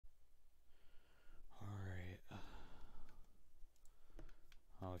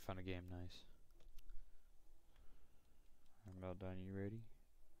found a game. Nice. I'm about done. You ready?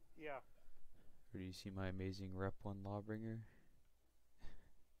 Yeah. Or do you see my amazing Rep 1 Lawbringer?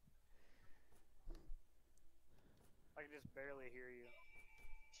 I can just barely hear you.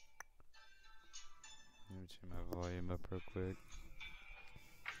 Let me turn my volume up real quick.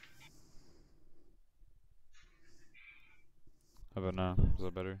 How about now? Is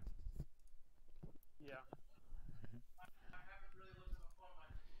that better? Yeah.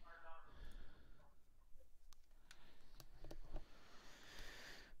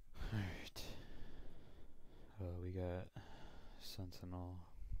 Alright. Oh, we got Sentinel.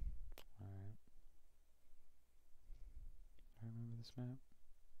 Alright. I remember this map?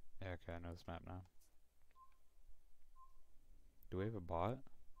 Yeah, okay, I know this map now. Do we have a bot?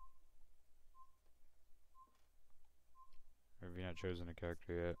 Or have you not chosen a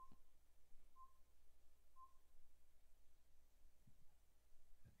character yet?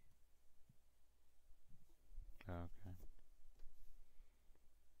 Oh, okay.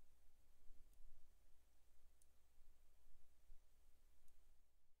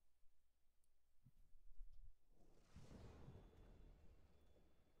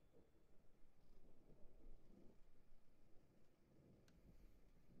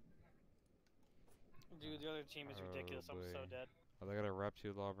 Dude, the other team is ridiculous. Oh, I'm so boy. dead. Oh, they got a Rep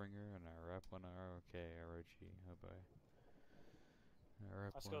 2 Lawbringer and a Rep 1 okay, Orochi. Oh boy.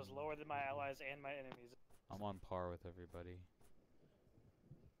 Rep My 1. skills lower than my allies and my enemies. I'm on par with everybody.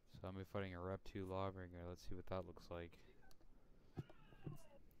 So I'm fighting a Rep 2 Lawbringer. Let's see what that looks like. I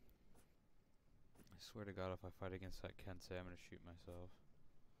swear to God, if I fight against that Kensei, I'm gonna shoot myself.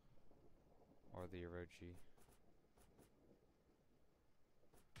 Or the Orochi.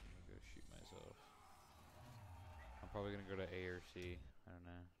 I'm gonna go shoot myself. I'm probably gonna go to A or C. I don't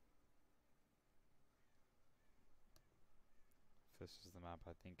know. If this is the map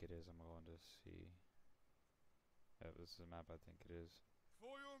I think it is, I'm going to C. Yeah, this is the map I think it is.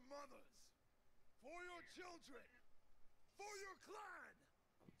 For your mothers, for your children, for your clan,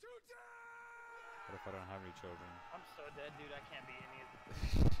 to die! What if I don't have any children? I'm so dead, dude. I can't be any of them.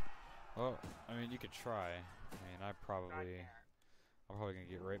 Well, I mean, you could try. I mean, I'm probably gonna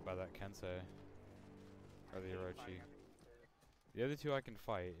get raped by that Kensei. Or the Orochi. The other two I can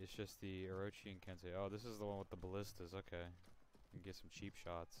fight. It's just the Orochi and Kensei. Oh, this is the one with the ballistas. Okay. You can get some cheap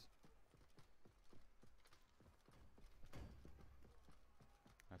shots.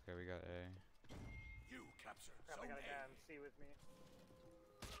 Okay, we got A. You captured Crap, I Zone got a guy A. on C with me.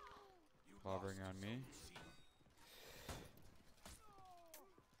 You Lawbringer lost on me. Zone C.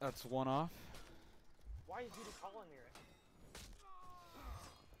 That's one off. Why is dude calling me right?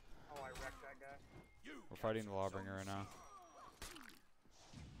 Oh, I wrecked that guy. You We're fighting the captured Lawbringer right Zone now.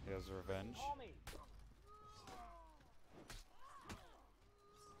 He has revenge. Call me.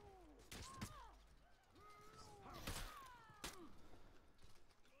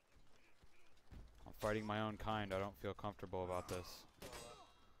 I'm fighting my own kind. I don't feel comfortable about this.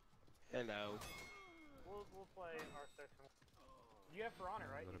 Hello. We'll play our section. You have For Honor,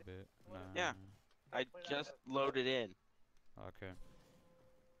 right? A little bit. No. Yeah. I Play that just with- loaded in. Okay.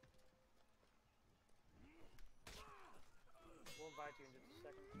 We'll invite you in just a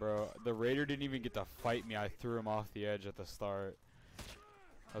second. Bro, the Raider didn't even get to fight me. I threw him off the edge at the start.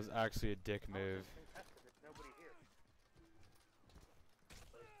 That was actually a dick move. There's nobody here.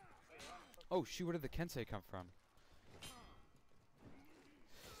 Oh shoot, where did the Kensei come from?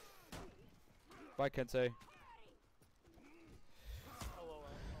 Bye, Kensei. LOL.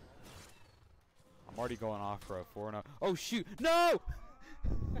 I'm already going off, bro. 4-0. Oh shoot, no!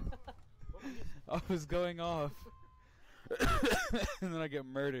 I was going off. And then I get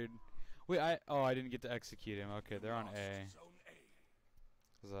murdered. Wait, I didn't get to execute him. Okay, they're on A. Zone A.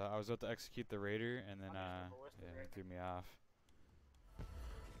 'Cause, I was about to execute the Raider, and then I'm using ballistic yeah, right it threw me off.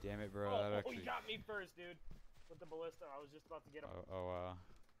 Damn it, bro. Oh, That actually. you got me first, dude. With the ballista, I was just about to get him.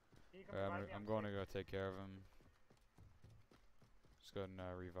 Can you come revive me? I'm going to go take care of him. Just go ahead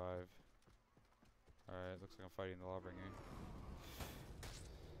and revive. Alright, looks like I'm fighting the Lawbringer.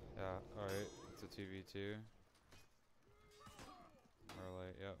 Yeah, alright, it's a 2v2. Or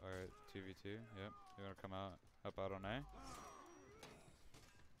like, yeah, alright, 2v2, yep. You wanna come out, help out on A?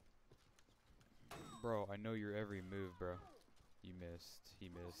 Bro, I know your every move, bro. You missed, he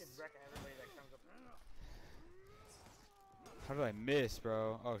missed. Just wrecking everybody that comes up. How did I miss,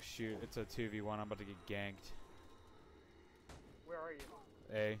 bro? Oh shoot, it's a 2v1, I'm about to get ganked. Where are you?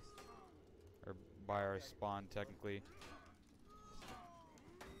 A. Or by our spawn, technically.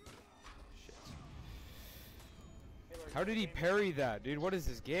 Shit. Hey, Lord, How did he game? parry that, dude? What is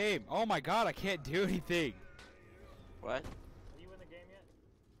this game? Oh my god, I can't do anything. What? Are you in the game yet?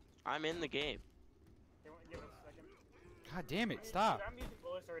 I'm in the game. Give it a second. God damn it! Stop. I'm using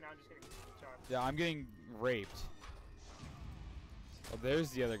ballista right now. I'm just getting shot. Yeah, I'm getting raped. Oh,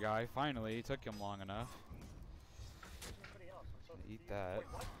 there's the other guy. Finally, it took him long enough. There's nobody else. I'm so Eat confused. that. Wait,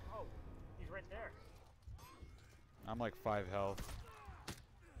 what? Oh, he's right there. I'm like 5 health.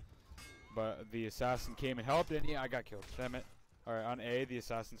 But the assassin came and helped, and yeah, I got killed. Damn it. Alright, on A, the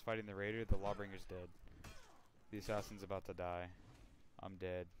assassin's fighting the raider. The lawbringer's dead. The assassin's about to die. I'm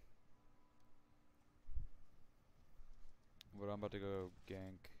dead. But I'm about to go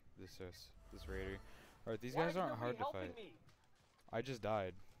gank this raider. Alright, these guys aren't hard to fight. Me? I just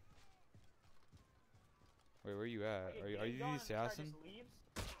died. Wait, where are you at? Are you the assassin?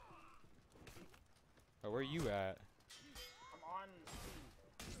 Oh, where are you at? I'm on.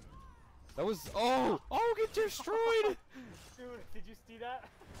 That was oh get destroyed! Dude, did you see that?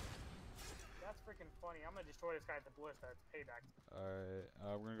 That's freaking funny. I'm gonna destroy this guy at the ballista. It's payback.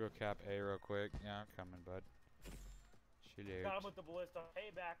 Alright, we're gonna go cap A real quick. Yeah, I'm coming, bud. Chill Got him out. with the ballista.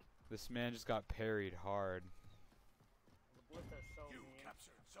 Payback. This man just got parried hard. The ballista is so You mean.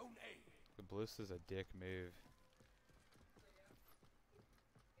 captured Zone A. The ballista's a dick move.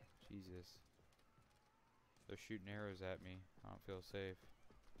 Jesus. They're shooting arrows at me. I don't feel safe.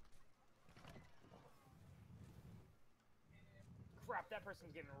 Crap, that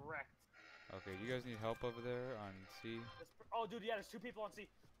person's getting wrecked. Okay, you guys need help over there on C? Oh, dude, yeah, there's 2 people on C.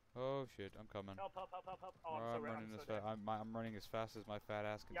 Oh shit, I'm coming. Help, help, help, help, help. Oh, I'm I'm running so as dead. I'm running as fast as my fat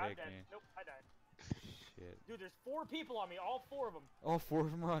ass can Yeah, I'm take dead. me. Nope, I died. Shit. Dude, there's 4 people on me. All 4 of them. All 4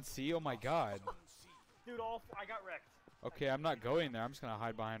 of them are on C? Oh my god. Dude, I got wrecked. Okay, I'm not going there. I'm just gonna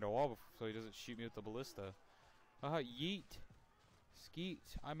hide behind a wall so he doesn't shoot me with the ballista. Yeet. Skeet.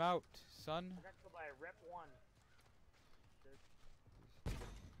 I'm out, son. I got killed by a rep 1.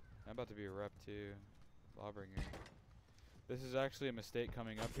 I'm about to be a rep too. Lawbringer. This is actually a mistake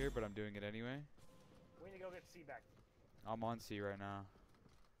coming up here, but I'm doing it anyway. We need to go get C back. I'm on C right now.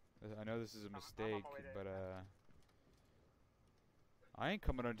 I know this is a I'm on mistake, my way there. but I ain't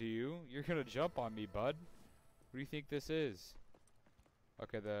coming onto you. You're gonna jump on me, bud. What do you think this is?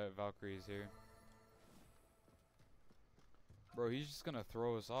 Okay, the Valkyrie's here. Bro, he's just gonna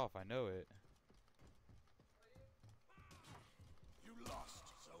throw us off. I know it. You lost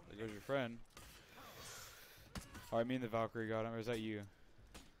Zone There goes your friend. Oh, I mean the Valkyrie got him, or is that you?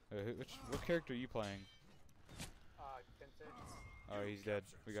 What character are you playing? Kensei. Oh, he's dead.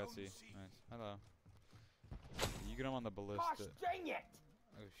 We got C. Nice. Hello. You get him on the Gosh, ballista. dang it!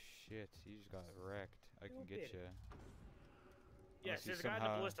 Oh shit, he just got wrecked. I can get Stupid. you. Yes, Unless he there's a guy on the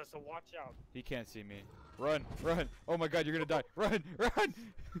somehow- ballista, so watch out. He can't see me. Run, run! Oh my god, you're gonna die! Run, run!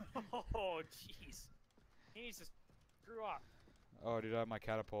 Oh, jeez. He needs to screw up. Oh, dude, I have my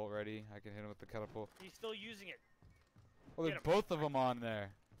catapult ready. I can hit him with the catapult. He's still using it. Oh, there's Get him. both of them on there.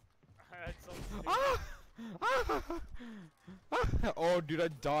 That's so stupid. Ah! Ah! Oh, dude, I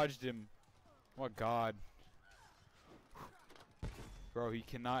dodged him. Oh my god. Bro, he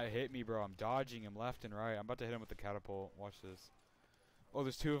cannot hit me, bro. I'm dodging him left and right. I'm about to hit him with the catapult. Watch this. Oh,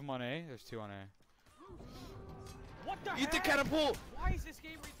 there's 2 of them on A? There's 2 on A. What the Eat the heck? catapult! Why is this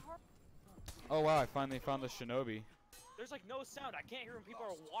game retarded? Oh, wow, I finally found the shinobi. There's like no sound. I can't hear when people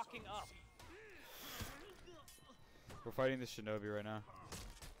are walking up. We're fighting the shinobi right now.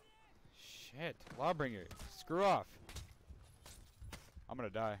 Shit. Lawbringer. Screw off. I'm gonna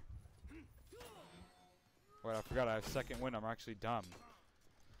die. Wait, I forgot I have second wind. I'm actually dumb.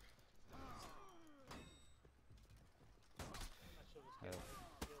 I'm not sure this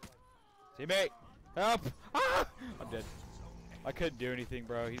game feels like. Teammate! Help! Ah! I'm dead. I couldn't do anything,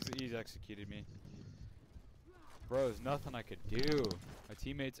 bro. He's executed me. Bro, there's nothing I could do. My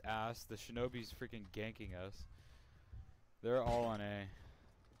teammate's ass. The shinobi's freaking ganking us. They're all on A.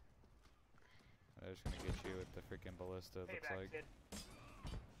 They're just gonna get you with the freaking ballista, it looks Payback, like. kid.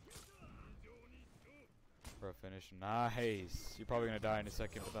 Bro, finish. Nice. You're probably gonna die in a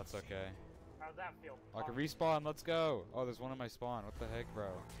second, but that's okay. How's that feel? I can respawn. Let's go. Oh, there's one in my spawn. What the heck, bro?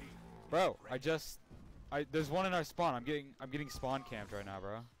 Bro, there's one in our spawn. I'm getting spawn camped right now,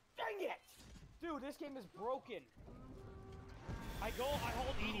 bro. Dang it! Dude, this game is broken. I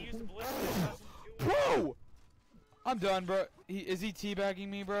hold E to use the ballista. It doesn't do it. Bro! I'm done, bro. Is he teabagging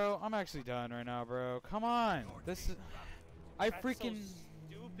me, bro? I'm actually done right now, bro. Come on. This is... That's freaking... so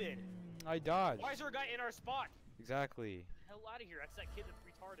stupid. I dodged. Why is there a guy in our spot? Exactly. Hell out of here. That's that kid that's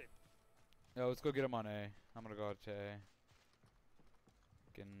retarded. Yo, let's go get him on A. I'm gonna go out to A.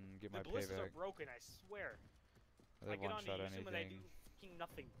 Can get my The ballistas are payback. broken, I swear. They I get on to one-shot use them and they do anything. fucking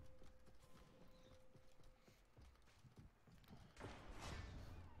nothing.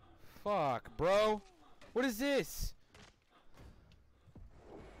 Fuck, bro. What is this?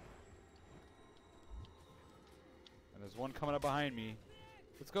 one coming up behind me.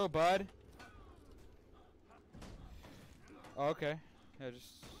 Let's go, bud. Oh, okay. Yeah, just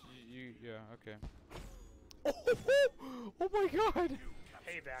yeah, okay. Oh my god!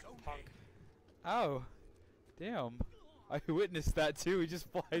 Payback, punk. Ow. Damn. I witnessed that too. He just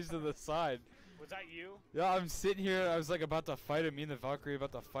flies to the side. Was that you? Yeah, I'm sitting here. I was like about to fight him. Me and the Valkyrie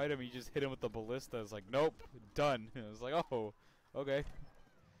about to fight him. He just hit him with the ballista. I was like, nope, done. I was like, oh, okay.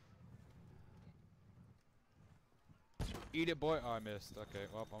 Eat it, boy. Oh, I missed. Okay,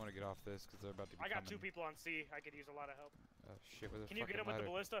 well, I'm gonna get off this because they're about to be I got coming. 2 people on C. I could use a lot of help. Oh, shit, where the Can you fuck get him am with the I?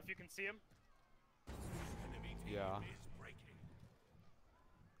 ballista if you can see him? Yeah.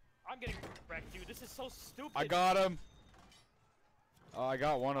 I'm getting wrecked, dude. This is so stupid. I got him. Oh, I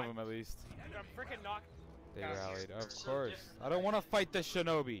got one of them at least. Dude, I'm freaking knocked. They Yeah. rallied, of course. I don't want to fight the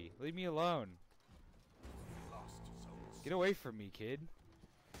shinobi. Leave me alone. Get away from me, kid.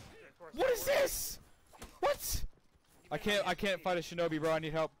 Of course, What is this? What? I can't fight a shinobi, bro. I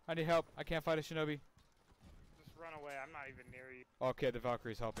need help. I need help. I can't fight a shinobi. Just run away. I'm not even near you. Okay, the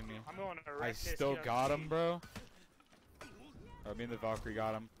Valkyrie's helping me. I'm going to wreck I this still young got him, G. bro. Oh, me and the Valkyrie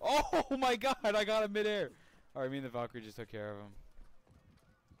got him. Oh my god, I got him midair. Alright, me and the Valkyrie just took care of him.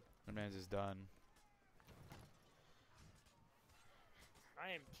 My man's is done.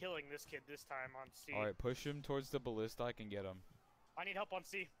 I am killing this kid this time on C. Alright, push him towards the ballista. I can get him. I need help on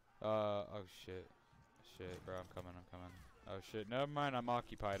C. Oh shit. Shit, bro, I'm coming. Oh shit, never mind, I'm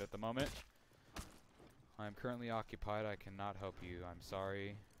occupied at the moment. I'm currently occupied. I cannot help you. I'm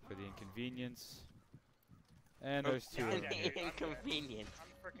sorry for the inconvenience. And there's two of them. dude. I'm Inconvenient. I'm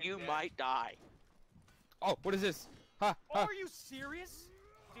freaking You dead. might die. Oh, what is this? Ha! Oh, Ha! are you serious?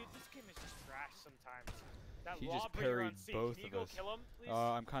 Dude, this game is just trash sometimes. That He just lob bringer parried on C. both Can you of go us. kill him, please?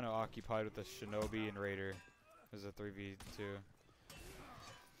 I'm kind of occupied with the Shinobi and Raider. There's a 3v2.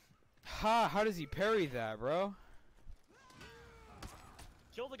 Ha! How does he parry that, bro?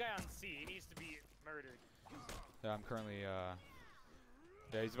 Kill the guy on C. He needs to be murdered. Yeah, I'm currently, yeah,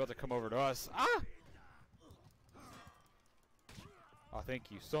 he's about to come over to us. Ah! Oh,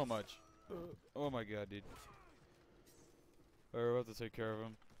 thank you so much. Oh my god, dude. We're about to take care of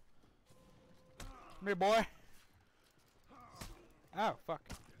him. Come here, boy. Ow, fuck.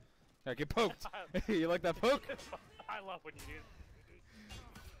 Yeah, get poked. You like that poke? I love when you do.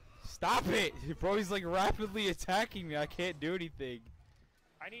 Stop it! Bro, he's like rapidly attacking me. I can't do anything.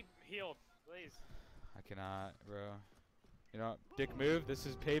 I need healed, please. I cannot, bro. You know, dick move. This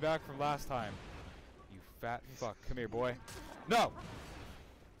is payback from last time. You fat fuck. Come here, boy. No!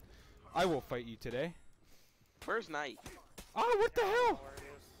 I will fight you today. Where's Knight? Oh, what the hell? Where it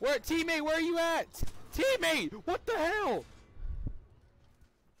is. Where, teammate, where are you at? Teammate, what the hell?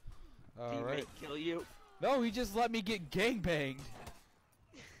 Teammate Alright. kill you? No, he just let me get gangbanged.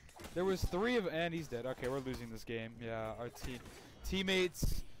 There was 3 of, and he's dead. Okay, we're losing this game. Yeah, our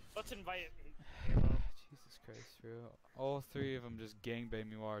teammates. Let's invite. Jesus Christ, bro. All 3 of them just gangbanged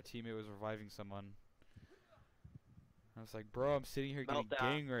me while our teammate was reviving someone. I was like, bro, I'm sitting here getting Meltdown.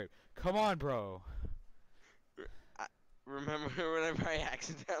 gang raped. Come on, bro. Remember whenever I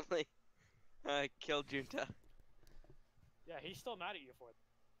accidentally killed Junta? Yeah, he's still mad at you for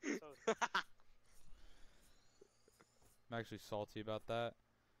it. So, I'm actually salty about that.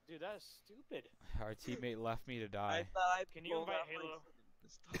 dude, that is stupid. Our teammate left me to I die. thought I Can you pulled invite out my Halo?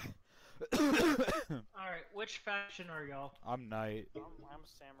 stuff. Alright, which faction are y'all? I'm Knight. I'm a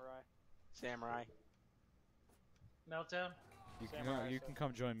samurai. Samurai. Meltdown? You can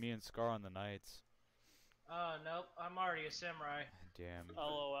come join me and Scar on the Knights. Nope, I'm already a samurai. Damn.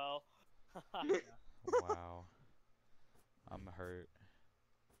 LOL. Wow. I'm hurt.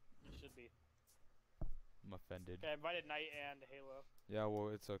 You should be. I'm offended. Okay, I invited Knight and Halo. Yeah, well,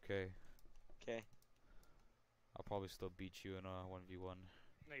 it's okay. Okay. I'll probably still beat you in a 1v1.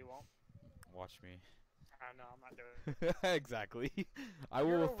 No, you won't. Watch me. No, I'm not doing it. Exactly. I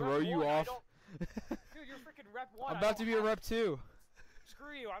You're will a throw rep you one, I off. don't- Dude, you're freaking rep 1. I'm I about to don't be a have- rep 2.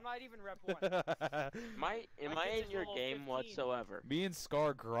 Screw you, I'm not even rep 1. Am I My kid's in your level game 15. whatsoever? Me and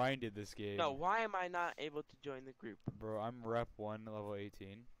Scar grinded this game. No, why am I not able to join the group? Bro, I'm rep 1, level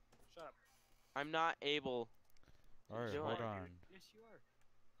 18. Shut up. I'm not able. Alright, Join. hold You are, on. dude. Yes, you are.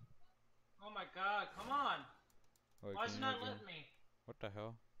 Oh my god, come on! Wait, Why can is it you not again? letting me? What the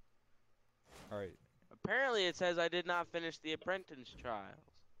hell? Alright. Apparently it says I did not finish the apprentice trials.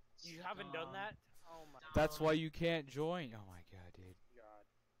 You haven't done that? Oh my That's why you can't join. Oh my god, dude. god.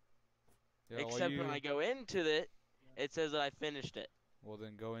 Yeah, well, Except you... when I go into it, it says that I finished it. Well,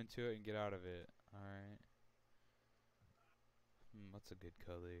 then go into it and get out of it. Alright. What's a good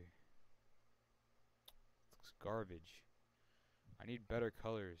color? Looks garbage. I need better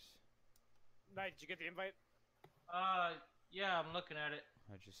colors. Knight, did you get the invite? Yeah, I'm looking at it.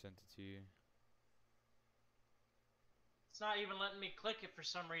 I just sent it to you. It's not even letting me click it for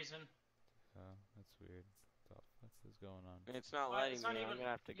some reason. Oh, that's weird. What the fuck is going on? It's not Why- letting it's not me. I'm even- gonna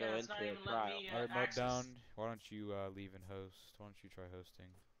have to yeah, go it's into not a even letting trial. me, Alright, access. Mudbound, why don't you leave and host? Why don't you try hosting?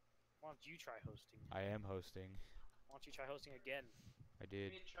 Why don't you try hosting? I am hosting. Why don't you try hosting again? I Let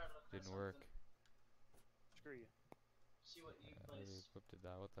did. me try to look at Didn't work. something. Screw you. See what you I place. already equipped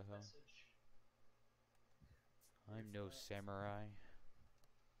that. What the hell? Message. I'm no samurai.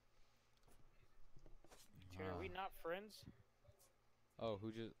 Terry, are we Ah. not friends? Oh,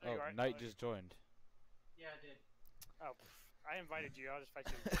 who just? There you Oh, are. Knight just joined. Yeah, I did. Oh, I invited you. I'll just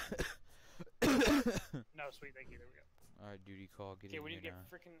fight you. No, sweet. Thank you. There we go. All right, duty call. Get Okay, in we here need to now.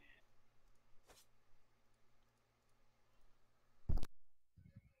 get freaking.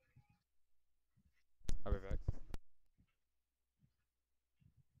 I'll be back.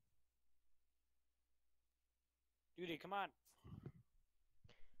 Duty, come on.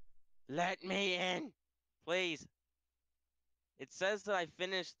 Let me in, please. It says that I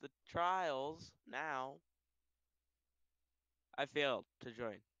finished the trials now. I failed to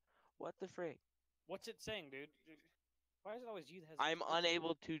join. What the frick? What's it saying, dude? Why is it always you that has? I'm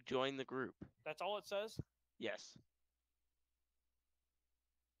unable to join the group. That's all it says. Yes.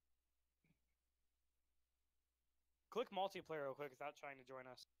 Click multiplayer real quick without trying to join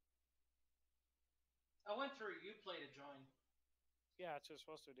us. I went through Uplay to join. Yeah, that's what it's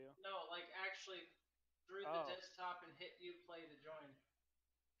supposed to do. No, like actually through Oh. the desktop and hit Uplay to join.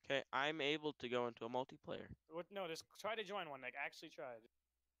 Okay, I'm able to go into a multiplayer. What? No, just try to join one. Like, actually try.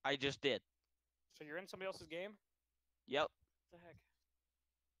 I just did. So you're in somebody else's game? Yep. What the heck?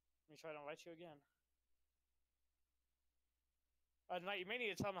 Let me try to invite you again. Knight, you may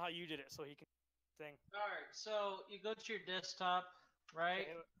need to tell him how you did it so he can thing. Alright, so you go to your desktop, right?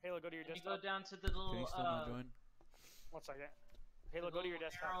 Halo, go to your And you go desktop. down to the little Can you still not join? 1 second. the Halo, go to your little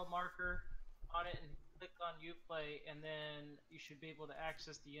desktop. arrow marker on it and click on Uplay, and then you should be able to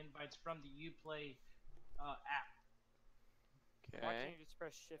access the invites from the Uplay app. Why Okay. can't you just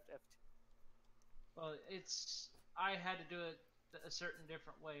press Shift F2? Well, I had to do it a certain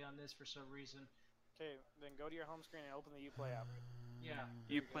different way on this for some reason. Okay, then go to your home screen and open the Uplay app. Yeah.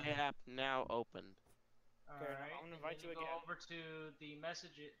 Uplay app now opened. Okay, Alright, I'm gonna and invite then you go again. over to the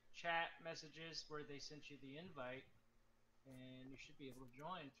chat messages where they sent you the invite, and you should be able to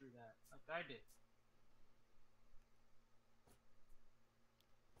join through that, like I did.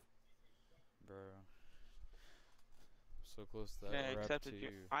 Bro. So close to that Okay, rep accepted. to...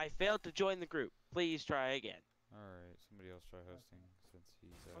 I failed to join the group. Please try again. Alright, somebody else try hosting since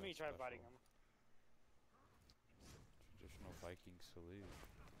he's Let me try special. inviting him. Traditional Viking salute.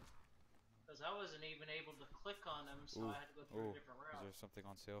 Because I wasn't even able to click on them, so Ooh, I had to go through ooh, a different Is route. there something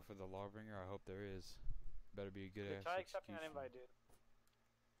on sale for the Lawbringer? I hope there is. Better be a good Okay, ass try accepting that execution. invite, dude.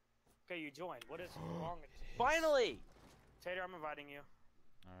 Okay, you joined. What is wrong with you? Finally! Tater, I'm inviting you.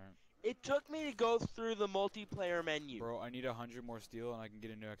 Alright. It took me to go through the multiplayer menu. Bro, I need 100 more steel and I can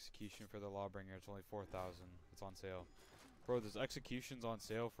get a new execution for the Lawbringer. It's only 4,000. It's on sale. Bro, there's executions on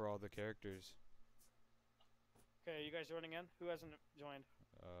sale for all the characters. Okay, you guys joining in? Who hasn't joined?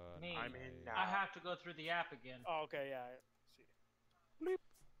 Me. I'm in now. I have to go through the app again. Oh, okay, yeah. I see.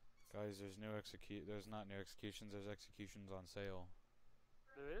 Guys, there's not new executions, there's executions on sale.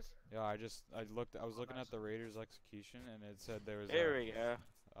 There is? Yeah, I was looking at the Raiders execution and it said there was There we go.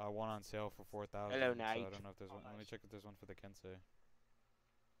 one on sale for 4,000. Hello, So I Knight. don't know if there's Oh, one. Let me nice. check if there's one for the Kensei.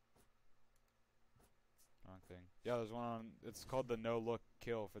 Wrong thing. Yeah, there's one on. It's called the No Look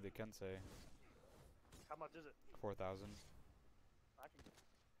Kill for the Kensei. How much is it? 4,000. I can...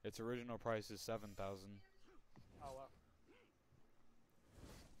 Its original price is 7,000. Oh, wow.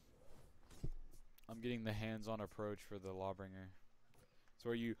 I'm getting the hands-on approach for the Lawbringer. It's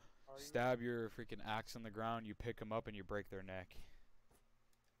where you Are you? stab your freaking axe in the ground, you pick them up, and you break their neck.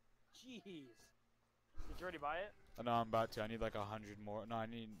 Jeez. Did you already buy it? Oh, no, I'm about to. I need like 100 more. No, I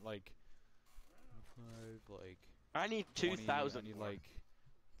need like 5, like I need 20, 2,000. I need like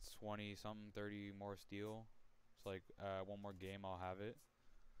 20 something, 30 more steel. It's like one more game, I'll have it.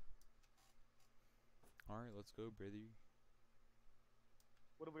 All right, let's go, brother.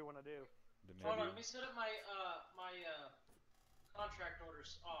 What do we want to do? Hold on, let me set up my contract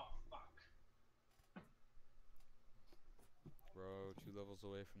orders. Oh, fuck. Bro, 2 levels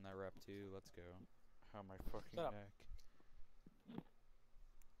away from that rep 2. Let's go. How my fucking Shut up. neck.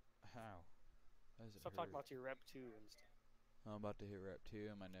 How? How does it Stop hurt? talking about your rep 2 and stuff. I'm about to hit rep 2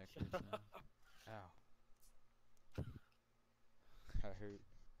 and my neck hurts now. Ow. I hurt.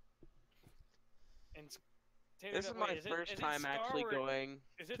 And Tater, This is my wait, first is it time actually Scar where- going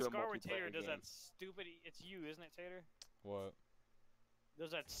Is it to a Scar where Tater multiplayer does game. that stupid? It's you, isn't it, Tater? What?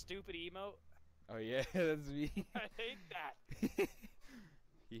 Does that stupid emote? Oh yeah, that's me. I hate that.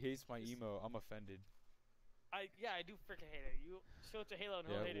 He hates my emo. I'm offended. Yeah, I do freaking hate it. You show it to Halo and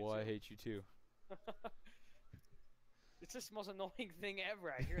he'll Yeah, hate it well, I too. hate you too. It's just the most annoying thing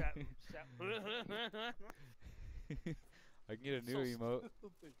ever. I hear that. sound. I can get a new So emote.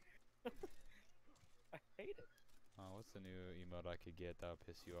 stupid. I hate it. Oh, what's the new emote I could get that'll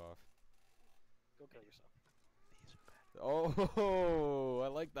piss you off? Go kill yourself. Oh, I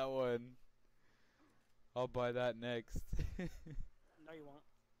like that one. I'll buy that next. No, you won't.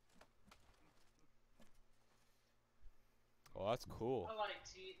 Oh, that's cool. I like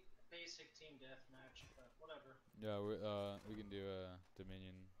basic team deathmatch, but whatever. Yeah, we can do a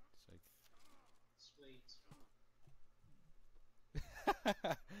Dominion. It's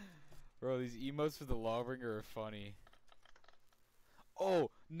like, bro, these emotes for the Lawbringer are funny. Oh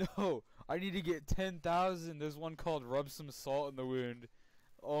no, I need to get 10,000. There's one called Rub Some Salt in the Wound.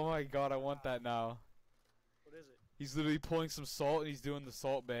 Oh my god, I want that now. What is it? He's literally pulling some salt and he's doing the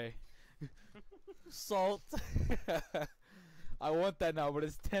Salt Bay. Salt. I want that now, but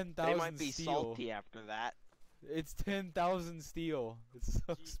it's 10,000 They might be steel. salty after that. It's 10,000 steel. It's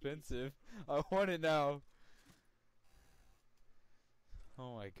so Jeez. expensive. I want it now.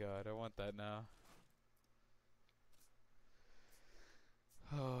 Oh my god, I want that now.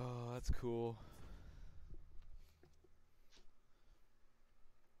 Oh, that's cool.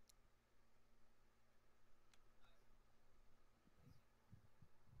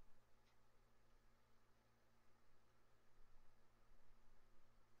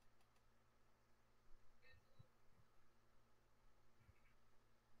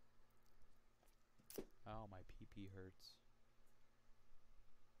 Ow, my pee hurts.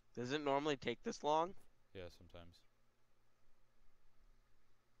 Does it normally take this long? Yeah, sometimes.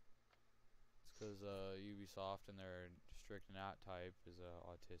 It's because Ubisoft and their strict NAT type is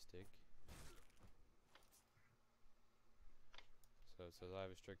autistic. So it says I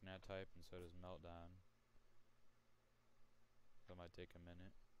have a strict NAT type, and so does Meltdown. So it might take a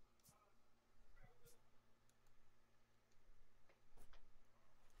minute.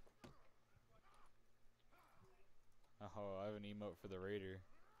 Oh, I have an emote for the Raider.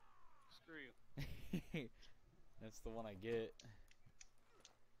 Screw you. That's the one I get.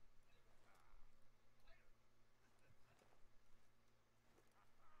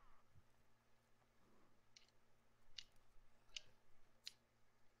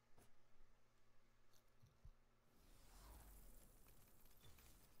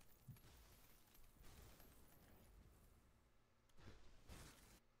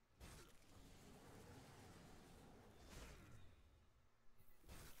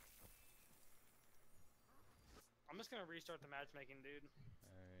 I'm just gonna restart the matchmaking, dude.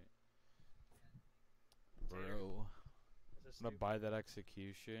 Alright. Tater. Bro. Is this I'm gonna stupid? buy that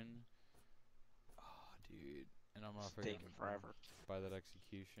execution. Oh, dude. And I'm gonna It's freaking taking forever. buy that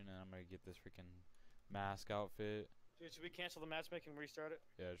execution, and I'm gonna get this freaking mask outfit. Dude, should we cancel the matchmaking and restart it?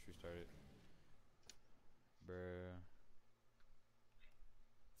 Yeah, just restart it. Bruh.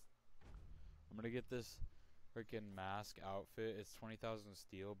 I'm gonna get this freaking mask outfit. It's 20,000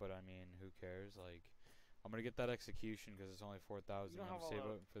 steel, but I mean, who cares? Like, I'm gonna get that execution because it's only 4,000. You don't I'm have gonna all save the,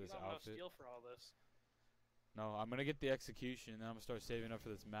 up for you this don't have enough outfit. steel for all this. No, I'm gonna get the execution, and then I'm gonna start saving up for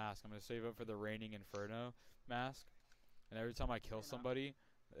this mask. I'm gonna save up for the Raining Inferno mask, and every time I kill Fair enough. somebody,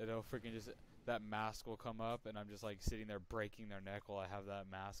 it'll freaking just that mask will come up, and I'm just like sitting there breaking their neck while I have that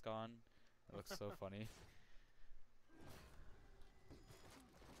mask on. It looks so funny.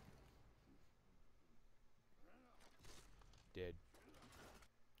 Dead.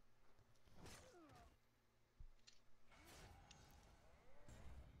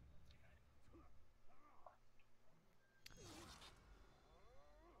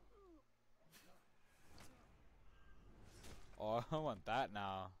 Oh, I want that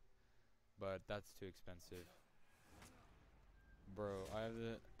now, but that's too expensive. Bro,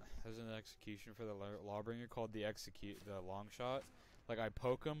 there's an execution for the Lawbringer called the long shot. Like I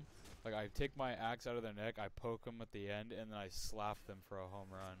poke them, like I take my axe out of their neck, I poke them at the end, and then I slap them for a home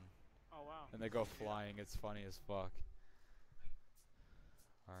run. Oh wow. And they go flying. It's funny as fuck.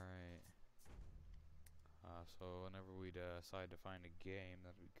 Alright. So whenever we decide to find a game,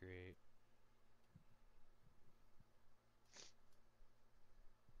 that'd be great.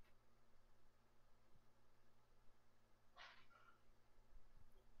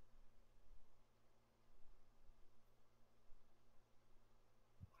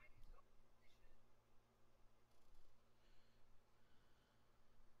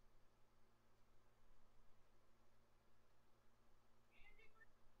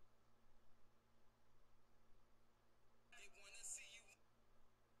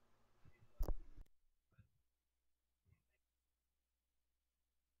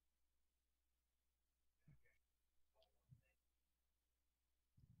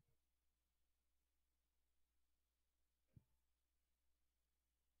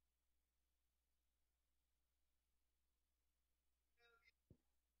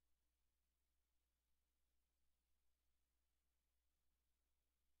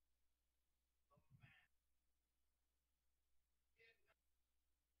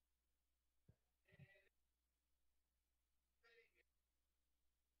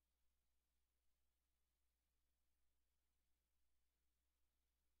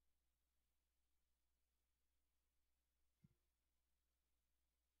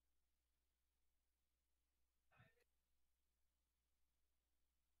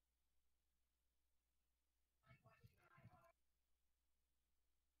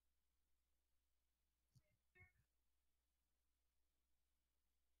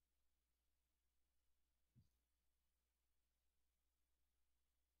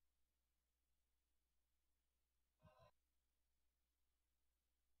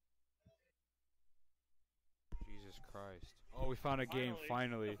 Christ. Oh, we found a game,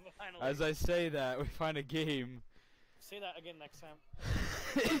 finally. Finally. As I say that, we find a game. Say that again next time.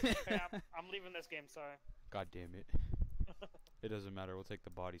 Okay, I'm leaving this game, sorry. God damn it. It doesn't matter, we'll take the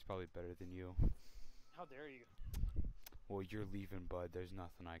body. He's probably better than you. How dare you? Well, you're leaving, bud. There's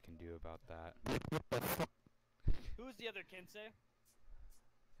nothing I can do about that. Who's the other Kinsey?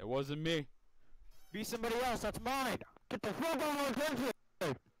 It wasn't me. Be somebody else, that's mine! Get the fuck out of my country!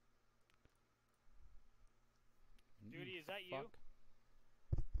 Duty, is that you?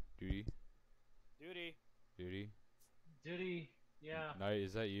 Fuck. Duty. Duty. Duty. Duty. Yeah. Knight,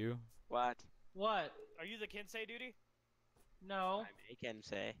 is that you? What? What? Are you the Kinsey, Duty? No. I can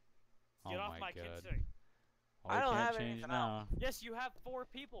say. Get Oh off my God. Kinsey. Oh, I we don't can't have change anything now. Yes, you have 4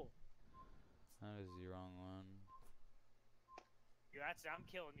 people. That is the wrong one. I'm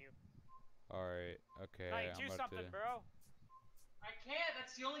killing you. Alright, okay. Knight, I'm do about something, to... bro. I can't.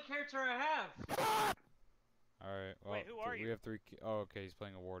 That's the only character I have. Alright, well, Wait, who are we you? have 3... Oh, okay, he's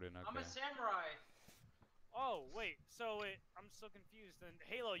playing a warden, okay. I'm a samurai. Oh, wait. So I'm so confused. Then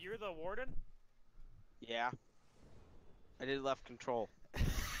Halo, you're the warden? Yeah. I did left control.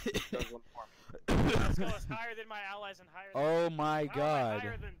 Does one for me. Let's go. It's higher than my allies and higher than... Oh my How am I God.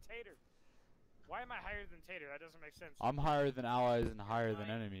 higher than Tater? Why am I higher than Tater? That doesn't make sense. I'm higher than allies and higher than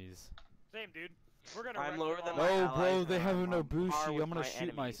enemies. Same, dude. We're gonna I'm wreck lower them than all. my No, allies bro, and they have a I'm on par Nobushi. with I'm gonna my shoot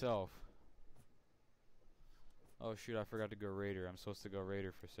enemies. myself. Oh shoot, I forgot to go Raider. I'm supposed to go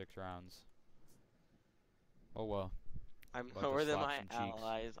Raider for 6 rounds. Oh well. I'm About to lower than slap my some cheeks.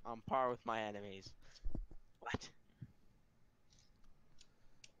 allies, on par with my enemies. What?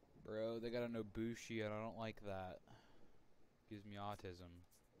 Bro, they got a Nobushi and I don't like that. Gives me autism.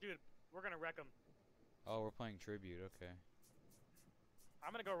 We're gonna wreck them. Oh, we're playing Tribute, okay.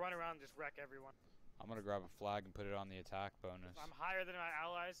 I'm gonna go run around and just wreck everyone. I'm gonna grab a flag and put it on the attack bonus. I'm higher than my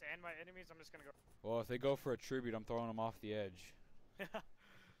allies and my enemies. I'm just gonna go. Well, if they go for a Tribute, I'm throwing them off the edge. And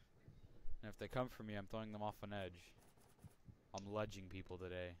if they come for me, I'm throwing them off an edge. I'm ledging people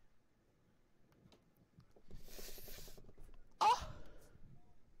today. Oh!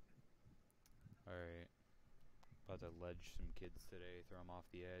 Alright. About to ledge some kids today, throw them off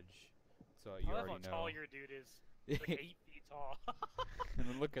the edge. So you I love already how know. tall your dude is. He's like 8 feet tall. And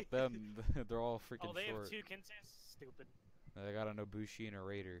then look at them, they're all freaking Oh, they short. have 2 Kinseys? Stupid. They got a Nobushi and a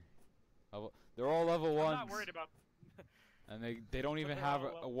Raider. They're all level 1s. I'm not worried about. And they don't even they're have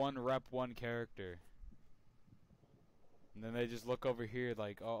all a 1 rep 1 character. And then they just look over here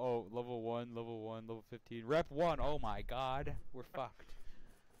like, oh, level 1, level 15. Rep 1, oh my god. We're fucked.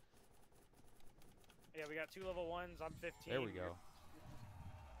 Yeah, we got 2 level 1s. I'm 15. There we go.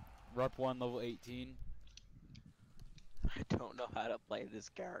 Rep 1, level 18. I don't know how to play this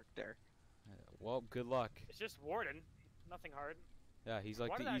character. Well, good luck. It's just Warden. Nothing hard. Yeah, he's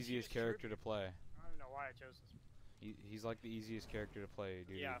like Why did the I easiest choose character to play. I don't even know why I chose this. He's like the easiest character to play,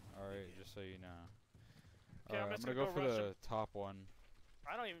 dude. Yeah. Alright, just so you know. Okay, I'm Alright, just I'm gonna gonna go go for rush the top one.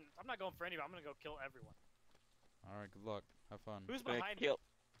 I'm not going for anybody. I'm gonna go kill everyone. Alright, good luck. Have fun. Who's Gonna behind me? kill-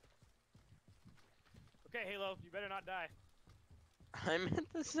 Okay, Halo, you better not die. I'm in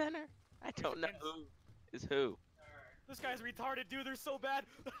the center. I don't know who is who. This guy's retarded, dude. They're so bad.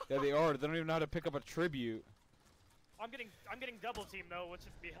 Yeah, they are. They don't even know how to pick up a tribute. I'm getting double team though, which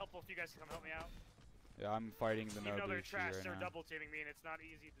would be helpful if you guys can come help me out. Yeah, I'm fighting the Even though they're Nobushi trash, right they're now. double teaming me, and it's not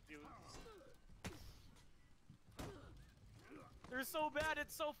easy to do. They're so bad.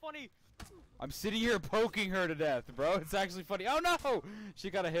 It's so funny. I'm sitting here poking her to death, bro. It's actually funny. Oh no! She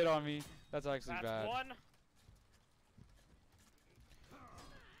got a hit on me. That's actually That's bad. 1.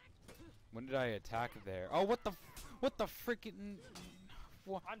 When did I attack there? Oh, what the freaking?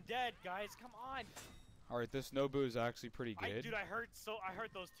 What? I'm dead, guys. Come on. All right, this Nobu is actually pretty good. Dude, I heard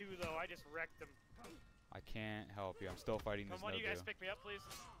those 2 though. I just wrecked them. I can't help you. I'm still fighting this Come on, Nobu. you guys pick me up, please.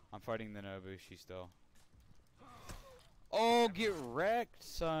 I'm fighting the Nobushi still. Oh, get wrecked,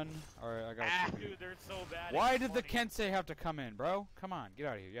 son. All right, I got a tribute. Dude, they're so bad. Why it's did the funny. Kensei have to come in, bro? Come on, get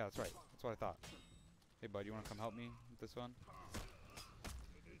out of here. Yeah, that's right. That's what I thought. Hey, bud, you want to come help me with this one?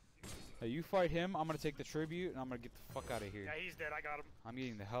 Hey, you fight him. I'm gonna take the tribute, and I'm gonna get the fuck out of here. Yeah, he's dead. I got him. I'm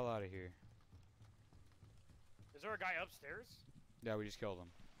getting the hell out of here. Is there a guy upstairs? Yeah, we just killed him.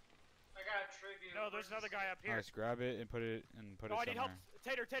 I got a tribute. No, there's another guy up here. Nice, grab it and put it Oh, it I need help.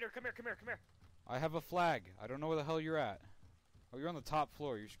 somewhere. Tater, come here, come here, come here. I have a flag. I don't know where the hell you're at. Oh, you're on the top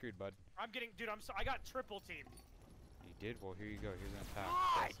floor. You're screwed, bud. Dude, I got triple teamed. You did? Well, here you go. Here's an attack.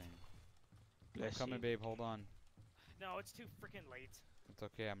 God! Blessing. I'm coming, babe. Hold on. No, it's too freaking late. It's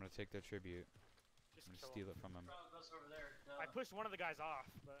okay. I'm gonna take their tribute. Just I'm gonna kill steal him. it from him. Oh, it goes over there. I pushed one of the guys off,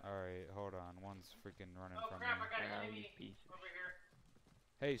 but Alright, hold on. One's freaking running Oh from crap! me. I got an Yeah, enemy you piece of over here.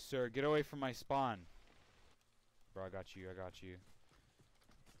 Hey, sir, get away from my spawn. Bro, I got you. I got you.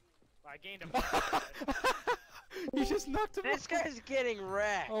 I gained a You just knocked him This off. guy's getting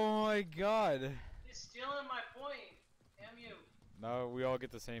wrecked. Oh my god. He's stealing my point. Damn you. No, we all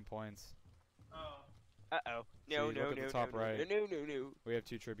get the same points. Oh. Uh-oh. See, No, look no, at the no, top no, right. no, no, no. We have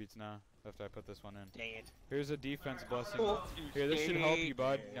 2 tributes now. After I put this one in. Dang it. Here's a defense Alright, blessing. I'm gonna Here, this should help you,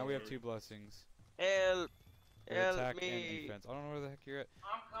 bud. Now we have 2 blessings. Help. Your Help attack and me. defense. I don't know where the heck you're at.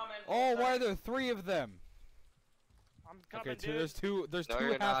 I'm coming. Oh, why are there 3 of them? I'm coming, Okay, dude. there's No, 2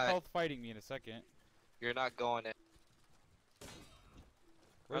 you're half not. health fighting me in a second. You're not going in.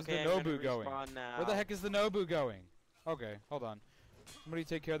 Where's Okay, the I'm gonna Nobu going? respawn now. Where the heck is the Nobu going? Okay, hold on. Somebody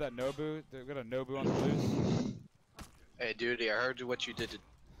take care of that Nobu. They've got a Nobu on the loose. Hey, duty, I heard what you did to.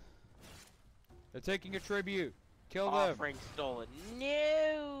 They're taking a tribute. Kill them. Offering stolen.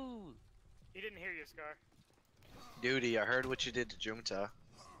 No. He didn't hear you, Scar. Duty, I heard what you did to Junta.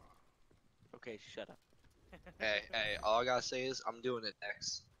 Okay, shut up. Hey, all I gotta say is I'm doing it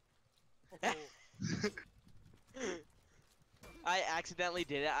next. I accidentally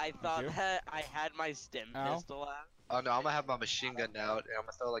did it. I thought you. that I had my stim Ow. pistol out. Oh no, I'm gonna have my machine gun out and I'm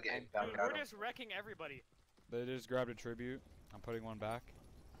gonna throw like an back Dude, at we're him. just wrecking everybody. They just grabbed a tribute. I'm putting one back.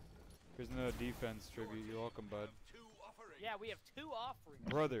 Here's another defense tribute. You're welcome, bud. Yeah, we have 2 offerings.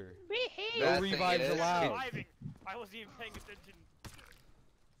 Brother. Bad No thing revives is- allowed. Surviving. I wasn't even paying attention.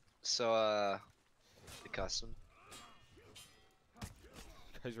 So the custom.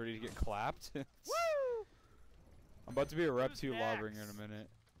 Guys ready to get clapped? Woo! I'm about to be a rep Who's 2 lawbringer next? in a minute.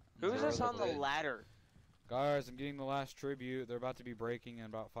 Who's Zero this on the blade. ladder? Guys, I'm getting the last tribute. They're about to be breaking in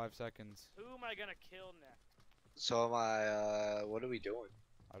about 5 seconds. Who am I gonna kill next? So am I. What are we doing?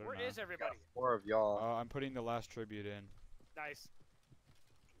 I don't Where know. is everybody? 4 of y'all. I'm putting the last tribute in. Nice.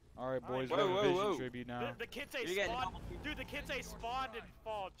 Alright, boys, Whoa, we have a whoa, vision whoa. tribute now. The Kitsei You're getting spawned. Dude, the Kitsei spawned and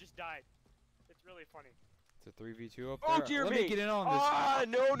fall just died. It's really funny. It's a 3v2 up Oh there. dear Let me! me get in on this. Ah,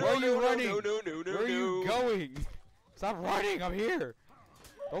 no, no, Where are no, you no, running? no, no, no, no, Where are you no. going? Stop running, I'm here.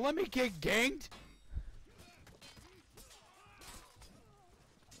 Don't let me get ganked.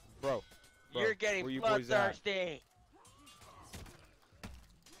 Bro. You're getting where you boys at? bloodthirsty.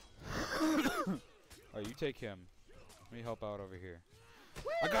 Alright, you take him. Let me help out over here.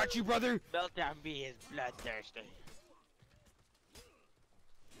 I got you, brother. Meltdown B is bloodthirsty.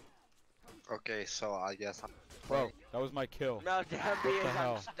 Okay, so I guess I'm. Bro, that was my kill. Meltdown B What the is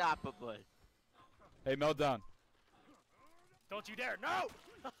hell? unstoppable. Hey, Meltdown. Don't you dare! No!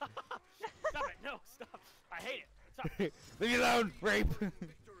 Stop it! No! Stop! I hate it! Stop! Leave me alone, rape.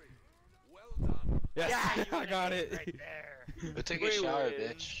 Well done. Yes, Yeah, you I got it. Right there. Go take a We shower, win.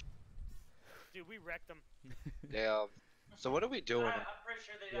 bitch. Dude, we wrecked them. Damn. So what are we doing? I'm pretty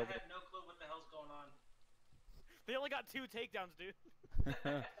sure they had no clue what the hell's going on. They only got 2 takedowns,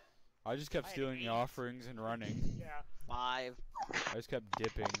 dude. I just kept I had stealing the 8. offerings and running. Yeah. 5. I just kept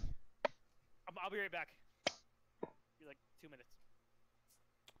dipping. I'll be right back. Be like 2 minutes.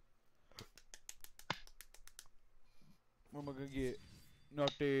 What am I gonna get?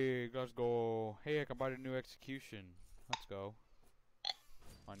 Nothing. Let's go. Hey, I can buy the new execution. Let's go.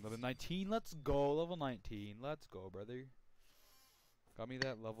 Fine, level 19. Let's go. Level 19. Let's go, brother. Got me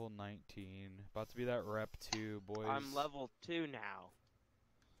that level 19. About to be that rep 2, boys. I'm level 2 now.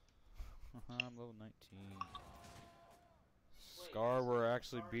 I'm level 19. Scar, we're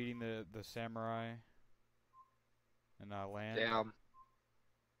actually beating the samurai in land. Damn.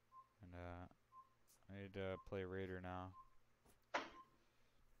 And I need to play Raider now.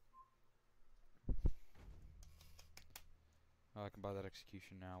 Oh, I can buy that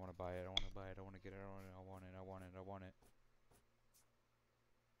execution now. I want to buy it. I want to buy it. I want to get it. I want it. I want it. I want it. I want it.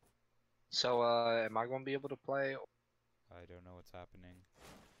 So am I gonna be able to play? I don't know what's happening.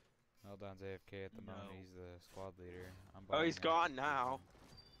 Meltdown's AFK at the moment. No. He's the squad leader. I'm Oh, he's buying gone now.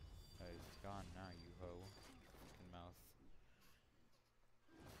 Oh, he's gone now, you hoe. Fucking mouth.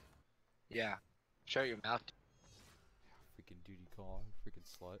 Yeah. Shut your mouth. Freaking duty call. Freaking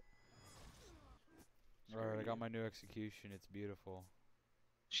slut. Alright, I got my new execution. It's beautiful.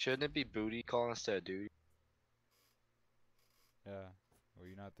 Shouldn't it be booty call instead of duty? Yeah. Were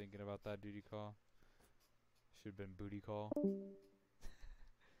you not thinking about that duty call? Should have been booty call.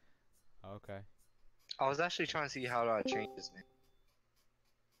 Okay. I was actually trying to see how to change his name.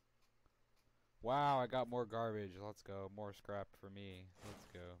 Wow, I got more garbage. Let's go. More scrap for me. Let's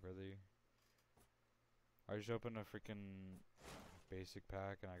go, brother. I just opened a freaking basic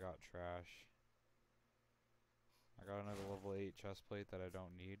pack and I got trash. I got another level 8 chest plate that I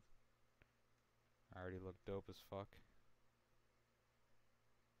don't need. I already look dope as fuck.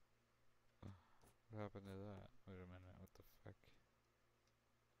 What happened to that? Wait a minute, what the fuck?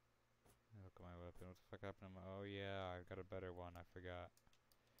 Look at my weapon. What the fuck happened to my... Oh yeah, I've got a better one. I forgot.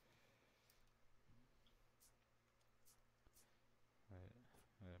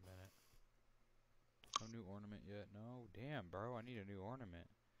 Wait a minute. No new ornament yet. No, damn, bro. I need a new ornament.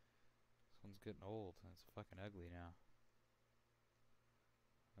 This one's getting old. And it's fucking ugly now.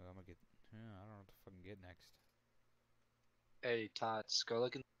 Oh, I'm gonna get... Yeah, I don't know what to fucking get next. Hey, Tots, go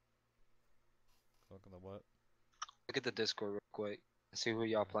look Look at the what? at the Discord real quick. See who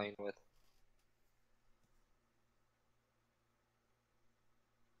y'all playing with.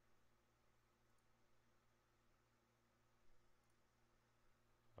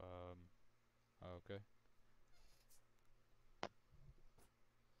 Okay.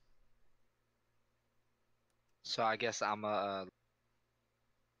 So I guess I'm I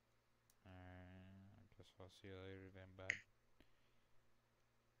guess I'll see you later then, bud.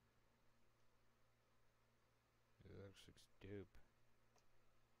 That looks dope.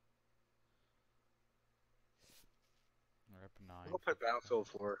 We're up 9. I'll put Battlefield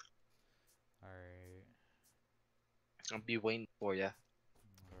 4. Alright. I'll be waiting for ya.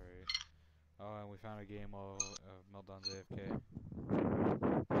 Alright. Oh, and we found a game of Meltdown's AFK.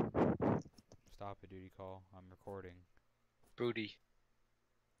 Stop it, duty call. I'm recording. Booty.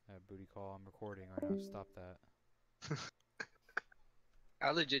 Booty call. I'm recording right now. Stop that.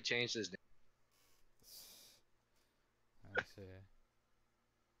 I legit changed his name. I see.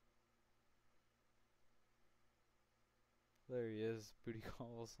 There he is. Booty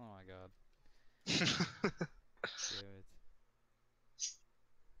calls. Oh my god. Damn it.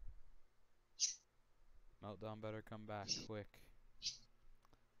 Meltdown better come back quick.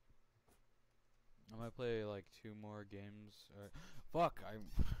 I might play like 2 more games. Fuck! Who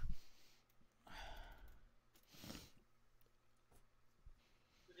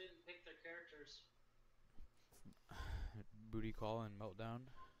didn't pick their characters? Booty call and Meltdown.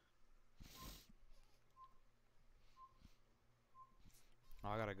 Oh,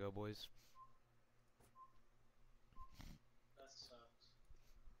 I gotta go, boys. That sucks.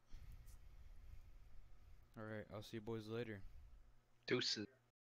 Alright, I'll see you boys later. Deuces.